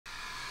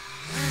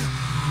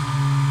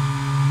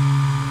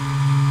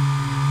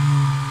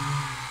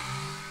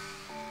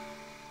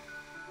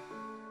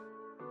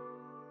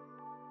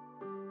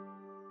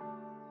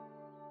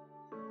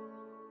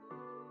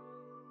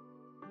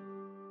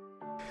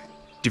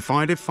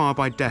divided far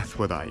by death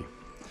were they,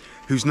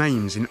 whose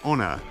names in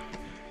honour,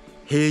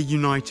 here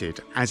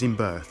united as in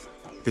birth,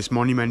 this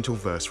monumental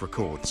verse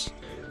records.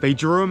 They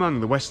drew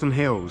among the western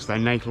hills their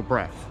natal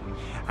breath,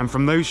 and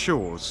from those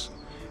shores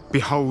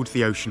behold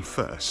the ocean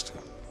first,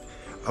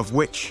 of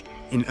which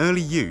in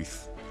early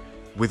youth,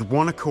 with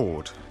one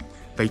accord,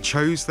 they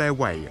chose their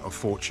way of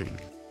fortune.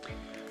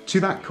 To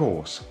that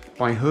course,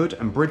 by Hood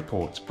and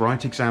Bridport's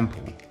bright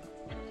example,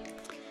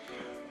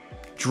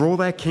 draw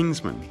their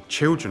kinsmen,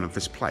 children of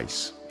this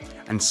place,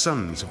 and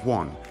sons of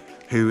one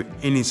who,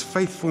 in his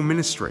faithful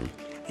ministry,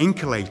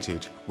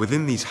 inculcated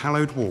within these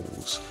hallowed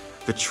walls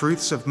the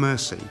truths of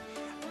mercy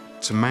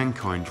to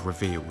mankind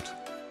revealed.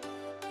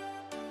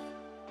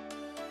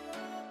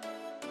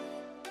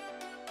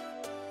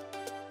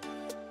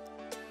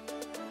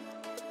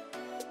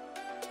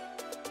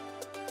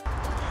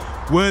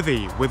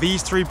 Worthy were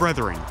these three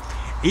brethren,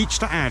 each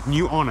to add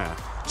new honour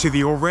to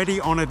the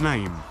already honoured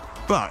name,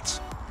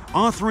 but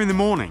Arthur in the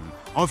morning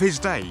of his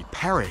day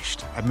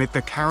perished amid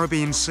the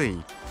Caribbean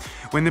Sea,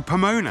 when the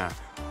Pomona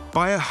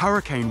by a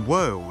hurricane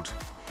whirled,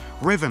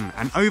 riven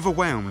and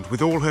overwhelmed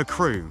with all her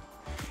crew,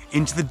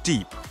 into the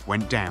deep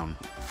went down.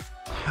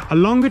 A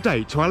longer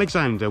date to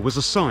Alexander was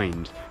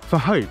assigned for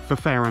hope for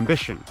fair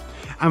ambition,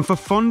 and for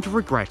fond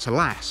regret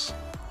alas.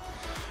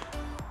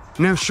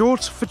 Now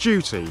short for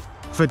duty,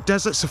 for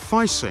desert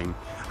sufficing,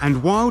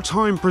 and while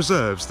time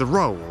preserves the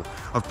roll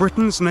of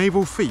Britain's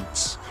naval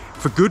feats,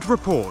 for good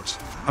report,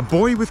 a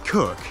boy with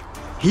Cook,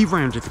 he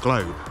rounded the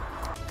globe.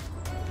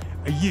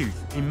 A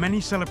youth in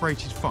many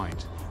celebrated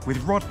fight,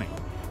 with Rodney,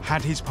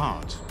 had his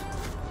part,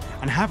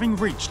 and having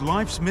reached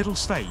life's middle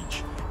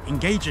stage,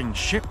 engaging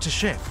ship to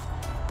ship,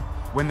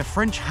 when the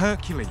French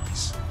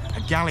Hercules,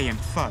 a gallant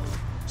foe,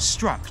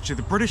 struck to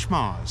the British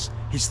Mars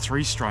his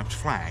three-striped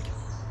flag.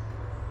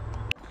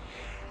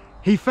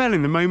 He fell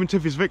in the moment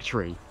of his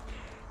victory.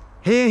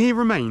 Here he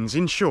remains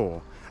in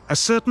shore, a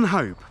certain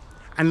hope,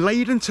 and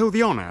laid until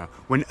the honour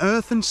when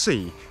earth and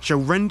sea shall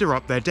render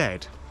up their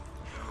dead.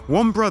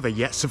 One brother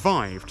yet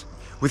survived,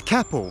 with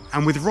Keppel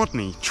and with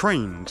Rodney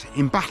trained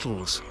in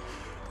battles,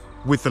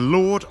 with the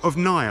Lord of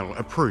Nile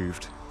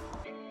approved.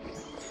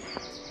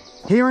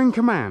 Here in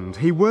command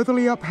he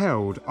worthily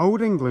upheld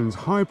Old England's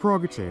high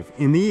prerogative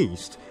in the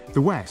East,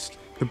 the West,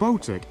 the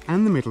Baltic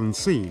and the Midland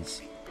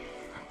Seas.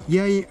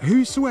 Yea,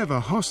 whosoever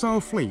hostile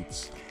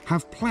fleets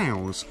have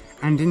ploughs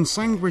and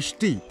ensanguished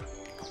deep,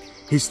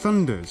 his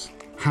thunders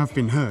have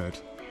been heard.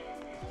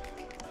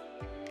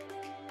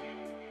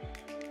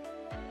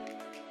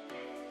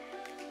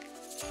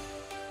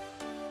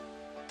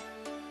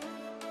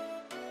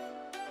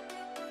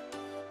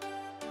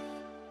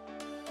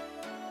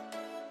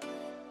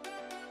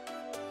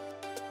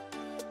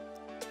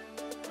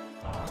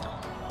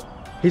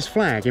 His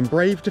flag in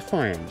brave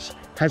defiance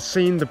has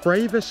seen the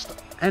bravest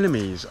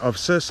enemies of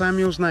Sir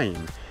Samuel's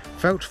name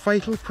felt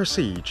fatal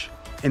presage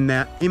in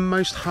their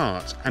inmost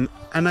heart and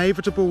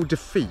inevitable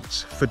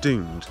defeat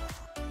foredoomed.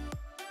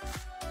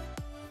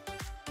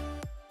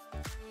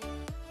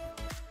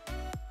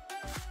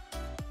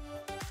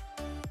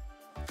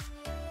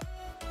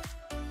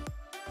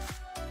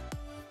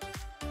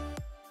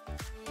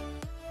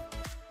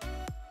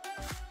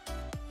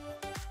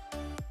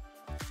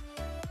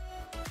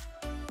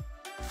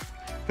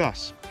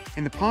 Thus,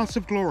 in the paths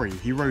of glory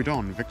he rode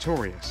on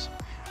victorious,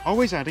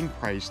 always adding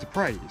praise to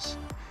praise,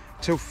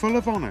 till full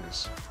of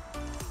honours,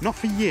 not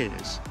for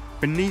years,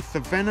 beneath the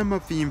venom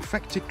of the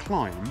infected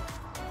clime,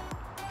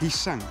 he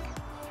sank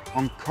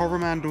on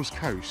Coromandel's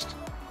coast,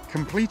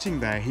 completing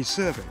there his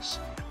service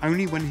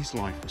only when his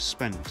life was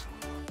spent.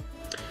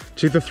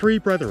 To the three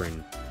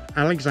brethren,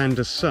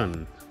 Alexander's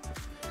son,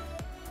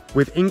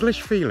 with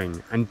English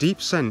feeling and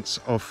deep sense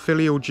of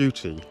filial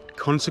duty,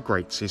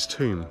 consecrates his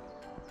tomb.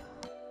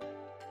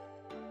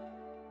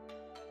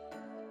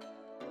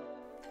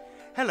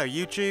 Hello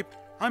YouTube,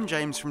 I'm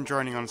James from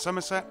Droning on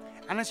Somerset,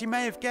 and as you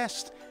may have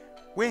guessed,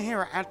 we're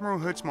here at Admiral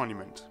Hood's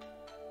monument.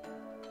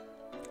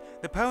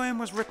 The poem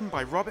was written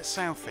by Robert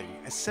Southey,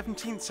 a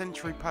 17th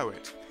century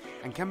poet,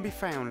 and can be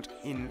found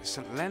in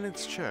St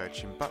Leonard's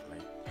Church in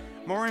Butley.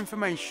 More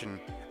information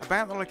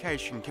about the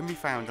location can be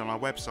found on our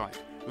website,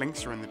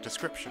 links are in the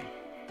description.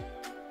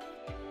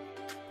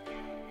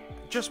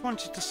 Just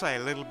wanted to say a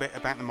little bit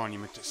about the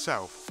monument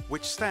itself,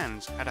 which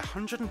stands at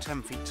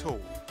 110 feet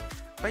tall,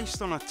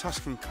 based on a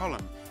Tuscan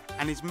column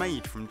and is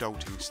made from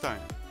Dolting stone.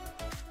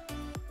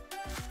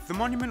 The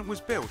monument was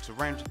built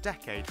around a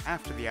decade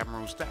after the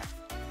Admiral's death,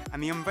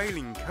 and the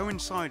unveiling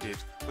coincided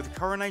with the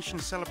coronation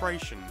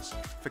celebrations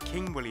for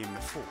King William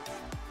IV.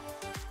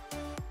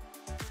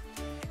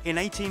 In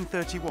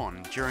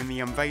 1831, during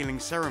the unveiling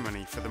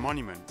ceremony for the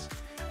monument,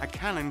 a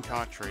cannon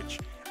cartridge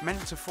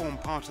meant to form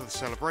part of the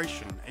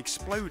celebration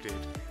exploded,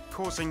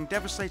 causing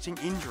devastating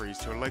injuries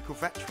to a local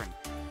veteran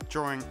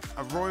during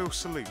a royal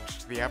salute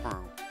to the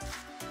Admiral.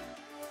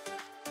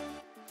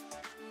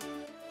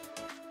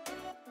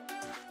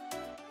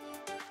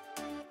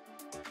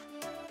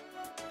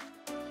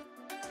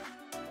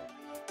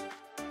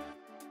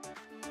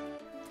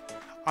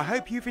 I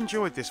hope you've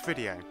enjoyed this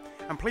video,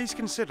 and please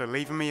consider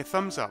leaving me a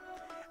thumbs up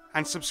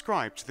and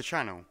subscribe to the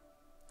channel.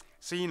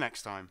 See you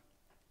next time.